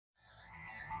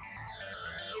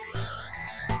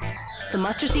The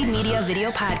Mustard Seed Media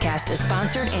video podcast is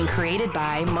sponsored and created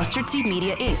by Mustard Seed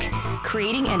Media, Inc.,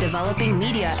 creating and developing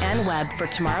media and web for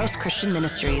tomorrow's Christian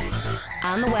ministries.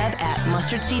 On the web at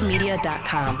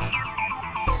mustardseedmedia.com.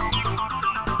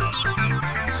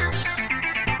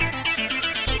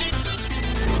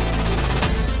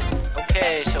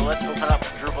 Okay, so let's open up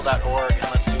Drupal.org and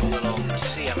let's do a little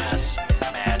CMS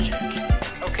magic.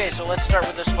 Okay, so let's start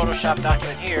with this Photoshop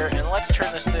document here, and let's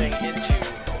turn this thing into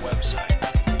a website.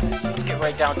 Let's get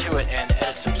right down to it and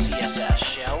edit some CSS,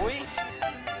 shall we?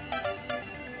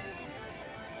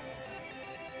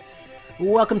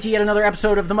 Welcome to yet another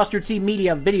episode of the Mustard Seed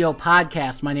Media video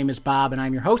podcast. My name is Bob, and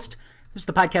I'm your host. This is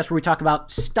the podcast where we talk about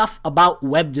stuff about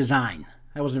web design.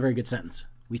 That wasn't a very good sentence.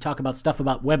 We talk about stuff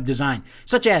about web design,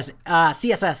 such as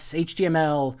CSS,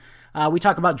 HTML. We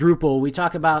talk about Drupal. We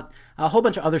talk about a whole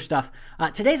bunch of other stuff.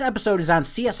 Today's episode is on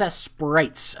CSS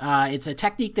Sprites. It's a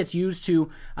technique that's used to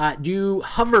do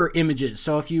hover images.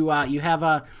 So if you have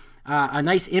a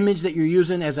nice image that you're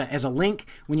using as a link,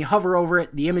 when you hover over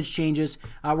it, the image changes.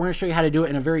 We're going to show you how to do it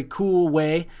in a very cool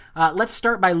way. Let's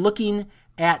start by looking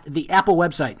at the Apple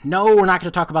website. No, we're not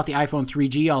going to talk about the iPhone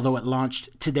 3G, although it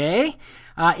launched today.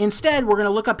 Instead, we're going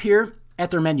to look up here at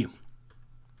their menu.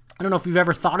 I don't know if you've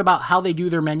ever thought about how they do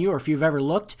their menu or if you've ever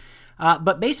looked,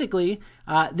 but basically,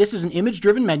 this is an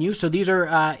image-driven menu, so these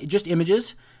are just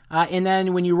images, and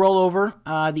then when you roll over,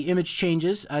 the image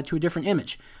changes to a different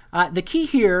image. The key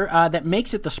here that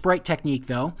makes it the sprite technique,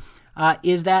 though,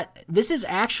 is that this is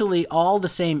actually all the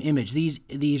same image. These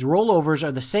rollovers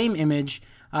are the same image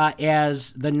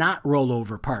as the not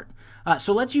rollover part.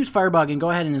 So let's use Firebug and go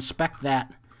ahead and inspect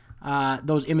that,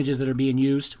 those images that are being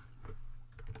used.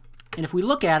 And if we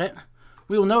look at it,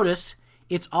 we will notice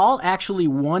it's all actually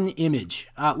one image.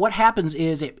 What happens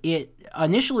is it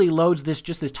initially loads this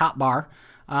top bar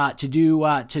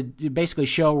to basically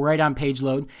show right on page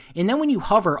load. And then when you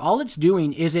hover, all it's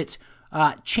doing is it's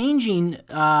changing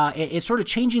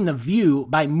the view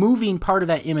by moving part of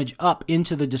that image up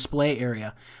into the display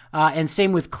area. And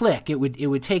same with click. It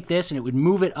would take this and it would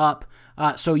move it up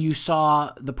so you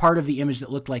saw the part of the image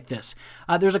that looked like this.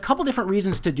 There's a couple different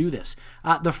reasons to do this.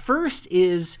 The first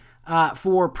is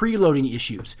for preloading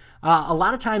issues. A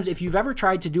lot of times if you've ever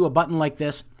tried to do a button like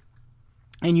this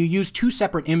and you use two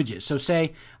separate images, so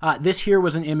say this here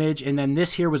was an image and then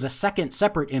this here was a second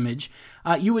separate image,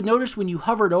 you would notice when you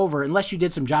hovered over, unless you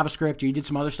did some JavaScript or you did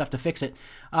some other stuff to fix it,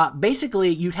 basically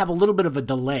you'd have a little bit of a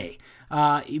delay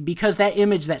because that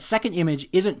image, that second image,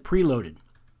 isn't preloaded.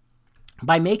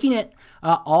 By making it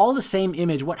all the same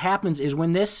image, what happens is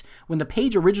when the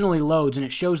page originally loads and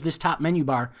it shows this top menu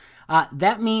bar,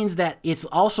 that means that it's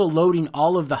also loading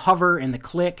all of the hover and the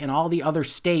click and all the other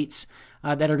states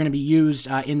that are going to be used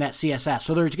in that CSS.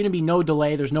 So there's going to be no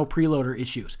delay. There's no preloader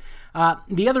issues.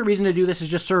 The other reason to do this is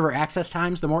just server access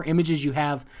times. The more images you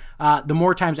have, the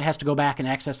more times it has to go back and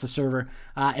access the server,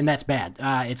 and that's bad.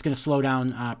 It's going to slow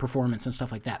down performance and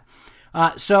stuff like that.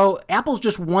 So Apple's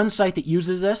just one site that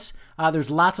uses this. There's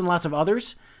lots and lots of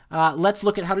others. Let's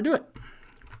look at how to do it.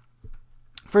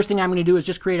 First thing I'm going to do is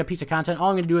just create a piece of content. All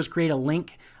I'm going to do is create a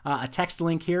link, a text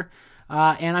link here.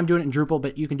 And I'm doing it in Drupal,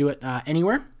 but you can do it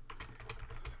anywhere.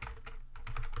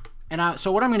 And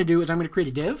so what I'm going to do is I'm going to create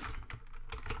a div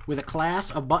with a class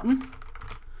of button.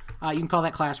 You can call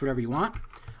that class whatever you want.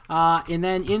 And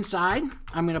then inside,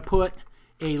 I'm going to put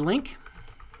a link.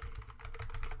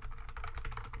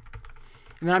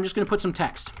 And then I'm just going to put some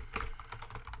text.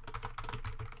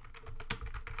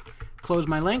 Close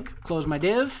my link, close my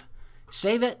div,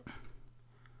 save it,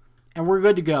 and we're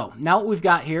good to go. Now what we've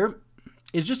got here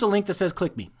is just a link that says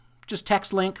click me. Just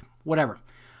text link, whatever.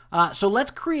 So let's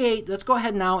go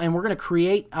ahead now and we're going to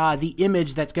create the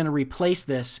image that's going to replace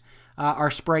this,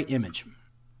 our sprite image. I'm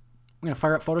going to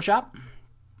fire up Photoshop.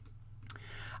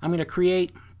 I'm going to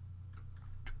create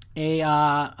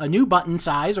a new button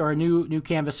size or a new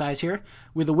canvas size here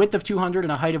with a width of 200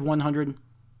 and a height of 100,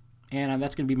 and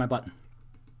that's going to be my button.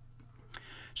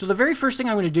 So the very first thing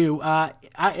I'm going to do, I'm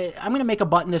going to make a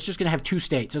button that's just going to have two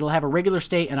states. It'll have a regular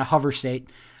state and a hover state.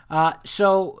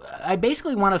 So I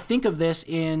basically want to think of this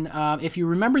in, if you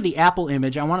remember the Apple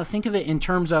image, I want to think of it in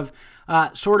terms of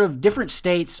sort of different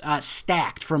states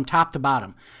stacked from top to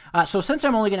bottom. So since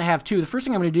I'm only going to have two, the first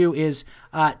thing I'm going to do is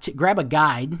to grab a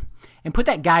guide and put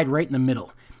that guide right in the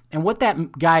middle. And what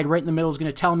that guide right in the middle is going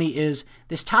to tell me is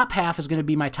this top half is going to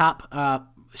be my top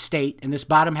state, and this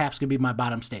bottom half is going to be my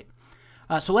bottom state.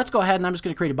 So let's go ahead, and I'm just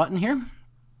going to create a button here.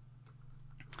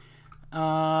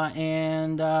 On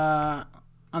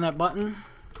that button,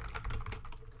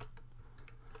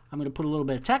 I'm going to put a little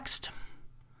bit of text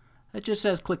that just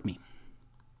says click me.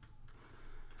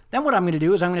 Then what I'm going to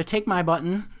do is I'm going to take my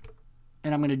button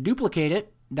and I'm going to duplicate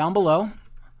it down below. I'm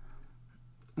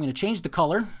going to change the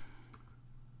color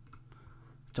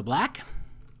to black.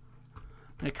 I'm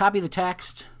going to copy the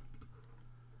text.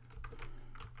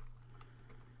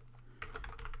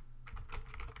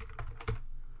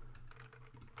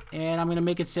 And I'm going to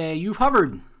make it say, "You've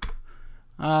hovered."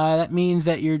 That means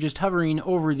that you're just hovering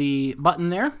over the button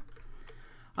there.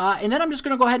 And then I'm just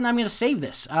going to go ahead and I'm going to save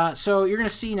this. So you're going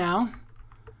to see now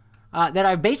that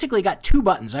I've basically got two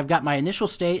buttons. I've got my initial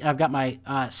state, and I've got my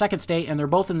second state, and they're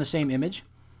both in the same image.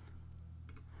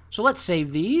 So let's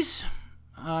save these.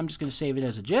 I'm just going to save it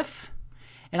as a GIF.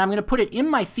 And I'm going to put it in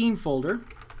my theme folder.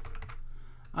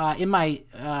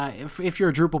 If you're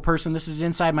a Drupal person, this is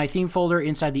inside my theme folder,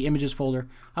 inside the images folder.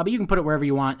 But you can put it wherever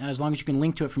you want, as long as you can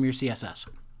link to it from your CSS.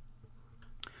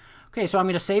 Okay, so I'm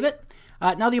going to save it.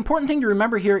 Now the important thing to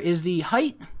remember here is the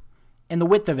height and the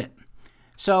width of it.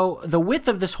 So the width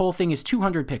of this whole thing is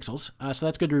 200 pixels, so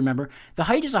that's good to remember. The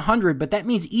height is 100, but that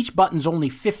means each button's only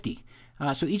 50.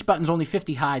 So each button's only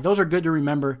 50 high. Those are good to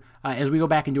remember as we go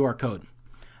back and do our code.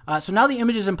 So now the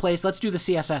image is in place. Let's do the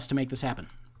CSS to make this happen.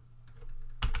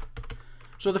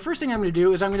 So the first thing I'm going to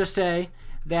do is I'm going to say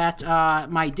that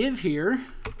my div here,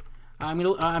 I'm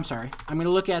going to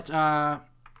look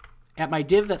at my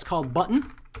div that's called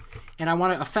button, and I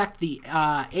want to affect the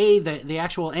the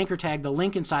actual anchor tag, the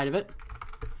link inside of it,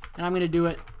 and I'm going to do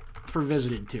it for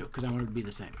visited too, because I want it to be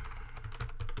the same.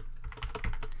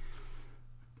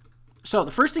 So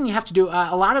the first thing you have to do,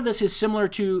 a lot of this is similar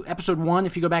to episode 1.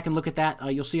 If you go back and look at that,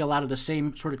 you'll see a lot of the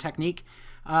same sort of technique.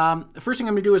 The first thing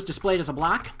I'm going to do is display it as a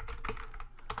block.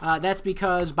 That's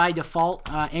because by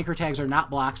default, anchor tags are not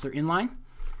blocks, they're inline.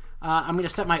 I'm going to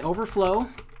set my overflow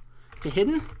to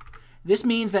hidden. This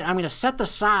means that I'm going to set the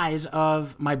size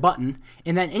of my button,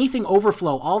 and then anything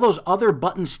overflow, all those other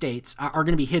button states are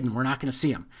going to be hidden. We're not going to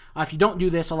see them. If you don't do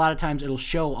this, a lot of times it'll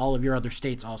show all of your other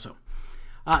states also.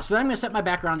 So then I'm going to set my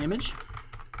background image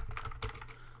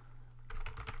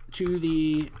to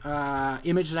the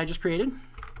image that I just created.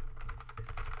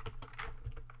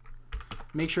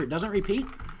 Make sure it doesn't repeat.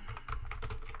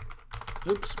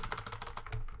 Oops.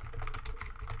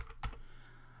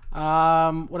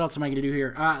 What else am I going to do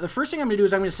here? The first thing I'm going to do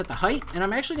is I'm going to set the height, and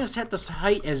I'm actually going to set this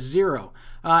height as 0.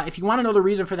 If you want to know the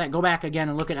reason for that, go back again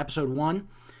and look at episode 1.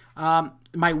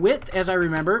 My width, as I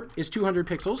remember, is 200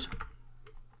 pixels.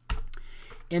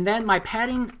 And then my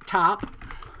padding top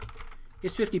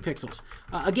is 50 pixels.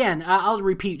 Again, I'll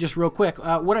repeat just real quick.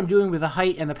 What I'm doing with the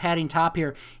height and the padding top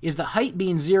here is the height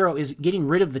being 0 is getting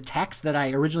rid of the text that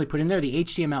I originally put in there, the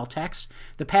HTML text.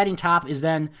 The padding top is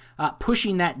then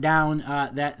pushing that down,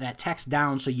 that text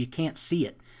down so you can't see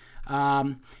it.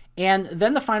 And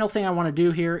then the final thing I want to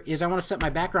do here is I want to set my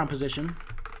background position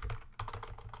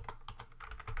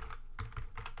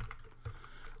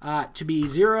to be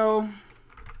 0,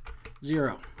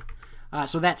 0.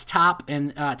 So that's top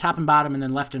and bottom, and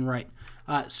then left and right.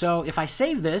 So if I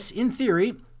save this, in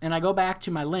theory, and I go back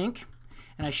to my link,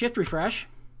 and I shift refresh,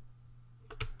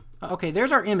 okay,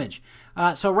 there's our image.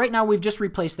 So right now we've just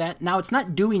replaced that. Now it's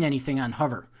not doing anything on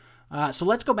hover. So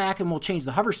let's go back and we'll change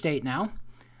the hover state now.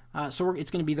 So it's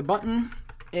going to be the button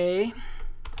A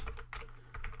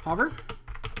hover.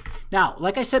 Now,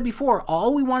 like I said before,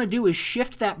 all we want to do is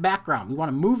shift that background. We want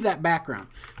to move that background.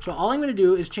 So all I'm going to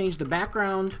do is change the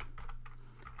background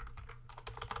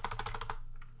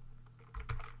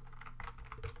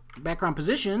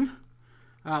position.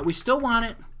 We still want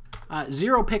it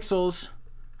 0 pixels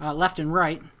left and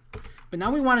right, but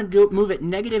now we want to move it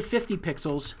negative 50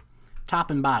 pixels top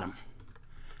and bottom.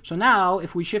 So now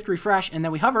if we shift refresh and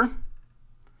then we hover,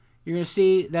 you're going to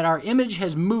see that our image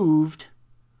has moved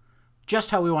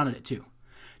just how we wanted it to.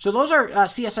 So those are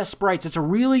CSS sprites. It's a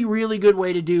really, really good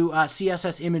way to do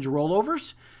CSS image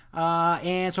rollovers.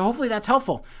 And so hopefully that's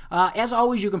helpful. As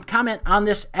always, you can comment on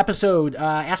this episode,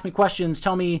 ask me questions,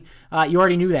 tell me you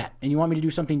already knew that and you want me to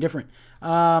do something different.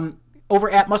 Over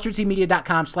at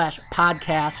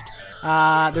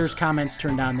mustardseedmedia.com/podcast, there's comments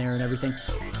turned on there and everything.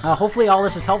 Hopefully all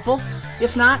this is helpful.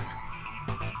 If not,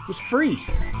 it's free.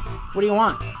 What do you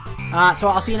want? So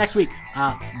I'll see you next week.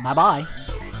 Bye-bye.